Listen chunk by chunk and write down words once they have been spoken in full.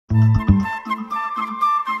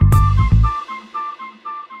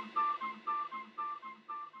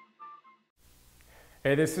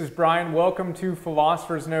Hey, this is Brian. Welcome to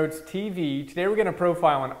Philosopher's Notes TV. Today we're going to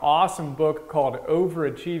profile an awesome book called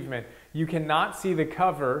Overachievement. You cannot see the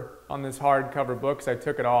cover on this hardcover book because I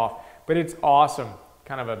took it off, but it's awesome.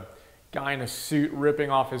 Kind of a guy in a suit ripping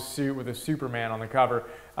off his suit with a Superman on the cover,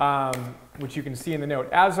 which you can see in the note.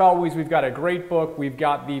 As always, we've got a great book. We've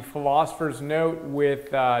got the Philosopher's Note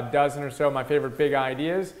with a dozen or so of my favorite big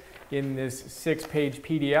ideas in this 6-page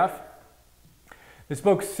PDF. This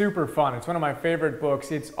book's super fun. It's one of my favorite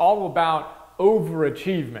books. It's all about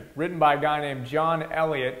overachievement, written by a guy named John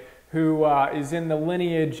Eliot, who is in the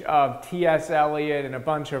lineage of T.S. Eliot and a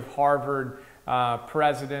bunch of Harvard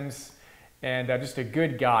presidents, and just a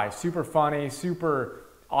good guy. Super funny, super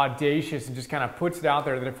audacious, and just kind of puts it out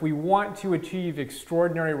there that if we want to achieve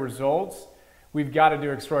extraordinary results, we've got to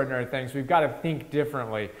do extraordinary things. We've got to think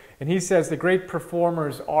differently. And he says the great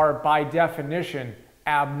performers are, by definition,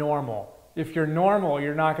 abnormal. If you're normal,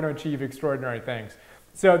 you're not going to achieve extraordinary things.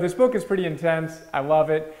 So this book is pretty intense. I love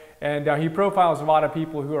it. And he profiles a lot of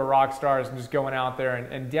people who are rock stars and just going out there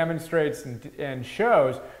and demonstrates and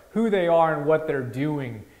shows who they are and what they're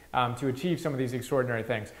doing to achieve some of these extraordinary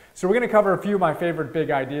things. So we're going to cover a few of my favorite big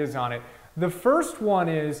ideas on it. The first one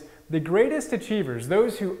is the greatest achievers,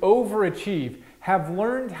 those who overachieve, have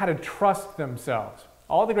learned how to trust themselves.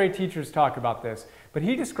 All the great teachers talk about this, but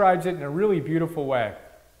he describes it in a really beautiful way.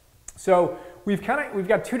 So we've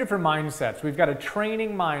got two different mindsets. We've got a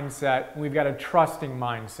training mindset and we've got a trusting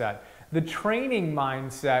mindset. The training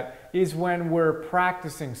mindset is when we're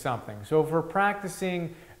practicing something. So if we're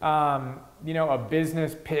practicing a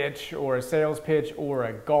business pitch or a sales pitch or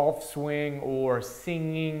a golf swing or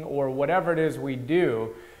singing or whatever it is we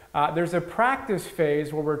do, there's a practice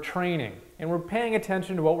phase where we're training and we're paying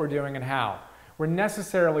attention to what we're doing and how. We're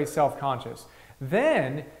necessarily self-conscious.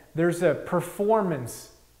 Then there's a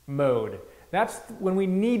performance mode. That's when we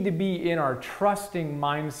need to be in our trusting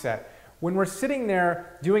mindset. When we're sitting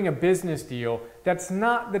there doing a business deal, that's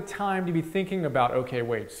not the time to be thinking about, okay,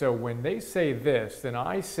 wait, so when they say this, then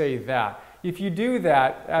I say that. If you do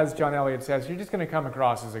that, as John Eliot says, you're just going to come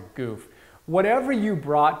across as a goof. Whatever you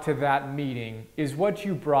brought to that meeting is what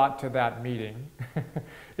you brought to that meeting.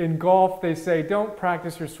 In golf, they say, don't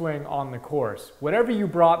practice your swing on the course. Whatever you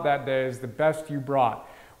brought that day is the best you brought.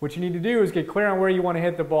 What you need to do is get clear on where you want to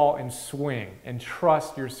hit the ball and swing and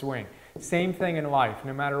trust your swing. Same thing in life,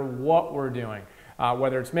 no matter what we're doing.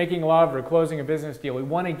 Whether it's making love or closing a business deal, we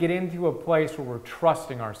want to get into a place where we're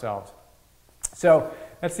trusting ourselves. So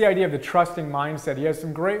that's the idea of the trusting mindset. He has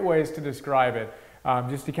some great ways to describe it,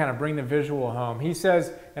 just to kind of bring the visual home. He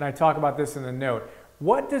says, and I talk about this in the note,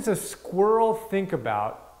 what does a squirrel think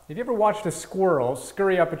about? Have you ever watched a squirrel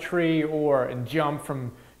scurry up a tree and jump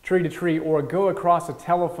from tree to tree or go across a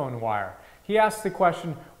telephone wire? He asks the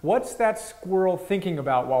question, what's that squirrel thinking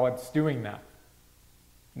about while it's doing that?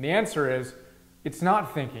 And the answer is, it's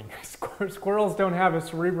not thinking. Squirrels don't have a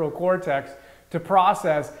cerebral cortex to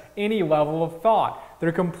process any level of thought.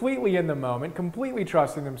 They're completely in the moment, completely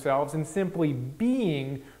trusting themselves, and simply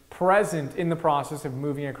being present in the process of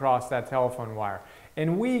moving across that telephone wire.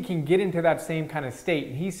 And we can get into that same kind of state,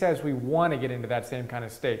 and he says we want to get into that same kind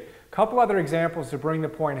of state. A couple other examples to bring the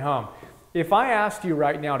point home. If I asked you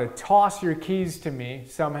right now to toss your keys to me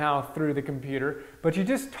somehow through the computer, but you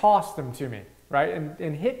just toss them to me, right,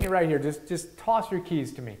 and hit me right here, just toss your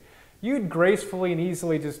keys to me, you'd gracefully and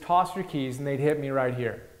easily just toss your keys and they'd hit me right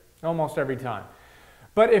here, almost every time.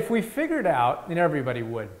 But if we figured out, and everybody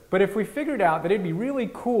would, but if we figured out that it'd be really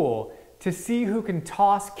cool to see who can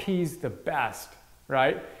toss keys the best,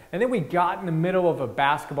 right? And then we got in the middle of a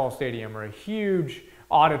basketball stadium or a huge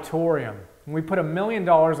auditorium, and we put $1 million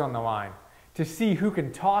on the line to see who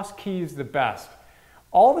can toss keys the best.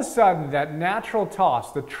 All of a sudden, that natural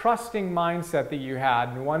toss, the trusting mindset that you had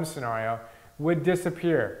in one scenario, would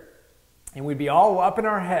disappear. And we'd be all up in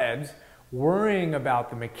our heads worrying about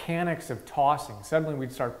the mechanics of tossing. Suddenly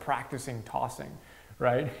we'd start practicing tossing,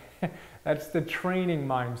 right? That's the training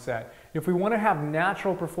mindset. If we want to have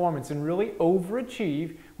natural performance and really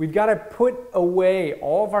overachieve, we've got to put away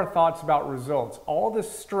all of our thoughts about results, all the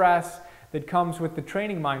stress that comes with the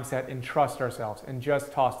training mindset, and trust ourselves and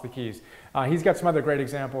just toss the keys. He's got some other great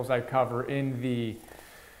examples I cover in the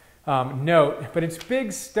note, but it's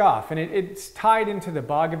big stuff, and it's tied into the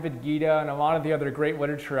Bhagavad Gita and a lot of the other great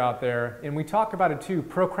literature out there, and we talk about it too.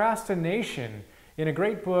 Procrastination in a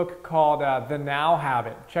great book called The Now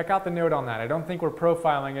Habit. Check out the note on that. I don't think we're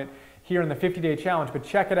profiling it here in the 50-day challenge, but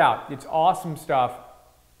check it out. It's awesome stuff.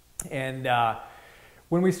 And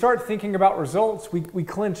when we start thinking about results, we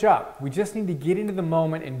clinch up. We just need to get into the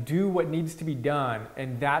moment and do what needs to be done,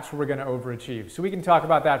 and that's where we're going to overachieve. So we can talk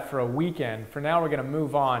about that for a weekend. For now, we're going to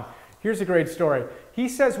move on Here's a great story. He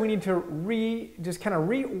says we need to just kind of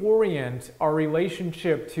reorient our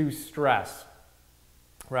relationship to stress,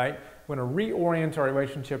 right? We want to reorient our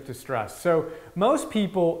relationship to stress. So most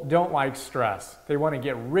people don't like stress. They want to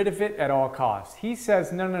get rid of it at all costs. He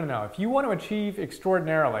says, no, no, no. If you want to achieve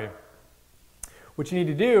extraordinarily, what you need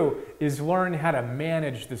to do is learn how to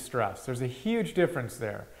manage the stress. There's a huge difference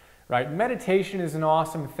there, right? Meditation is an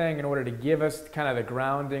awesome thing in order to give us kind of the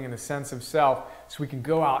grounding and the sense of self so we can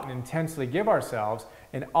go out and intensely give ourselves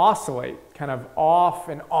and oscillate kind of off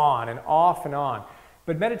and on and off and on.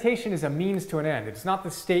 But meditation is a means to an end. It's not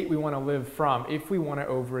the state we want to live from if we want to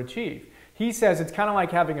overachieve. He says it's kind of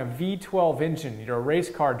like having a V12 engine. You're a race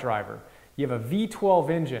car driver. You have a V12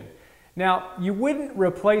 engine. Now, you wouldn't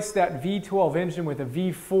replace that V12 engine with a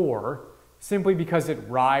V4 simply because it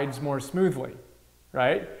rides more smoothly,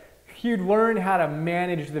 right? You'd learn how to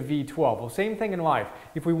manage the V12. Well, same thing in life.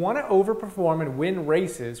 If we want to overperform and win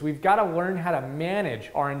races, we've got to learn how to manage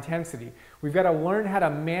our intensity. We've got to learn how to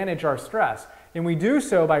manage our stress. And we do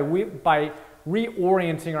so by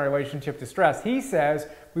reorienting our relationship to stress. He says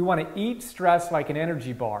we want to eat stress like an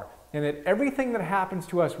energy bar, and that everything that happens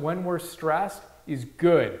to us when we're stressed is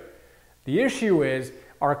good. The issue is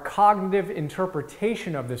our cognitive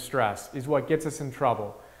interpretation of the stress is what gets us in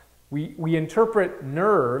trouble. We interpret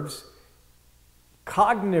nerves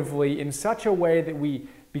cognitively in such a way that we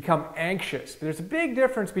become anxious. There's a big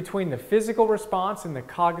difference between the physical response and the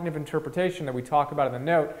cognitive interpretation that we talk about in the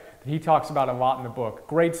note that he talks about a lot in the book.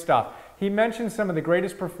 Great stuff. He mentions some of the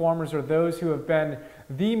greatest performers are those who have been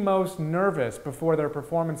the most nervous before their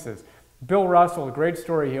performances. Bill Russell, a great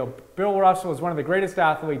story here. Bill Russell is one of the greatest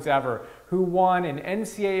athletes ever who won an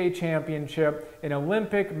NCAA championship, an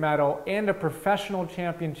Olympic medal, and a professional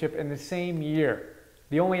championship in the same year.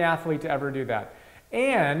 The only athlete to ever do that.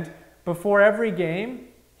 And before every game,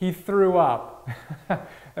 he threw up.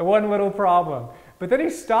 One little problem. But then he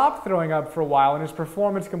stopped throwing up for a while and his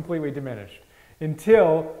performance completely diminished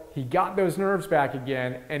until he got those nerves back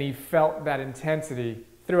again and he felt that intensity,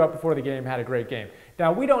 threw up before the game, had a great game.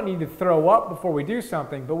 Now, we don't need to throw up before we do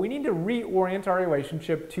something, but we need to reorient our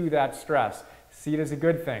relationship to that stress. See it as a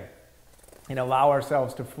good thing and allow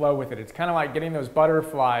ourselves to flow with it. It's kind of like getting those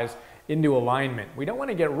butterflies into alignment. We don't want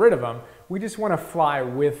to get rid of them. We just want to fly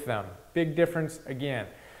with them. Big difference again.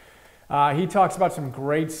 He talks about some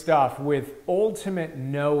great stuff with ultimate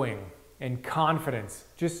knowing and confidence,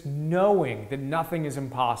 just knowing that nothing is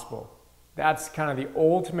impossible. That's kind of the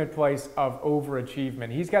ultimate place of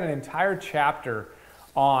overachievement. He's got an entire chapter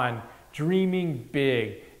on dreaming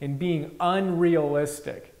big and being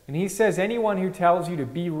unrealistic. And he says anyone who tells you to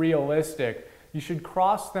be realistic, you should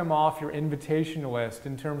cross them off your invitation list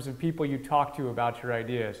in terms of people you talk to about your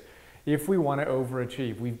ideas. If we want to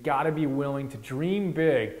overachieve, we've got to be willing to dream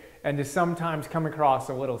big and to sometimes come across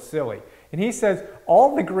a little silly. And he says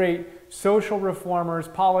all the great social reformers,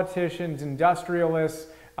 politicians, industrialists,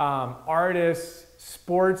 artists,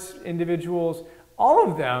 sports individuals, all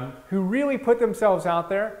of them who really put themselves out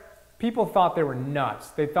there, people thought they were nuts.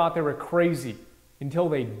 They thought they were crazy until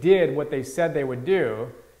they did what they said they would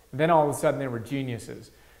do. Then all of a sudden they were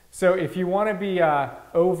geniuses. So if you want to be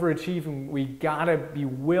overachieving, we got to be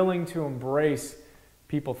willing to embrace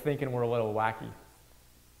people thinking we're a little wacky.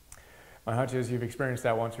 My hunch is you've experienced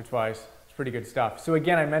that once or twice. It's pretty good stuff. So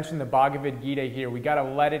again, I mentioned the Bhagavad Gita here. We got to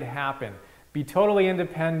let it happen. Be totally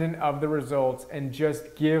independent of the results and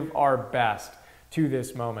just give our best to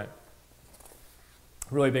this moment.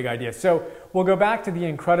 Really big idea. So we'll go back to the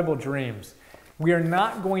incredible dreams. We are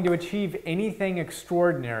not going to achieve anything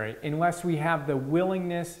extraordinary unless we have the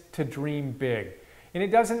willingness to dream big. And it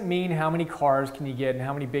doesn't mean how many cars can you get and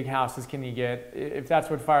how many big houses can you get. If that's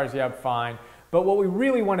what fires you up, fine. But what we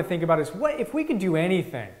really want to think about is what if we can do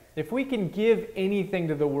anything, if we can give anything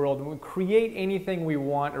to the world and create anything we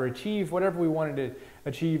want or achieve whatever we wanted to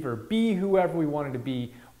achieve or be whoever we wanted to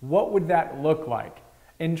be, what would that look like?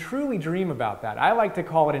 And truly dream about that. I like to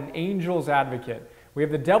call it an angel's advocate. We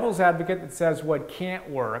have the devil's advocate that says what can't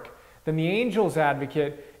work. Then the angel's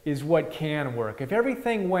advocate is what can work. If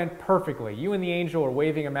everything went perfectly, you and the angel are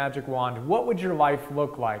waving a magic wand, what would your life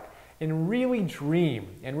look like? And really dream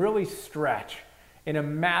and really stretch and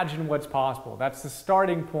imagine what's possible. That's the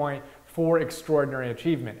starting point for extraordinary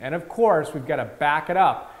achievement. And of course, we've got to back it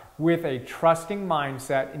up with a trusting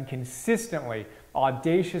mindset and consistently,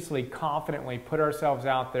 audaciously, confidently put ourselves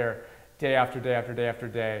out there day after day after day after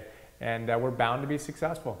day. And we're bound to be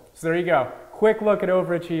successful. So there you go. Quick look at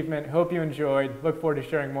overachievement. Hope you enjoyed. Look forward to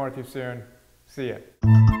sharing more with you soon. See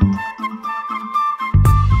ya.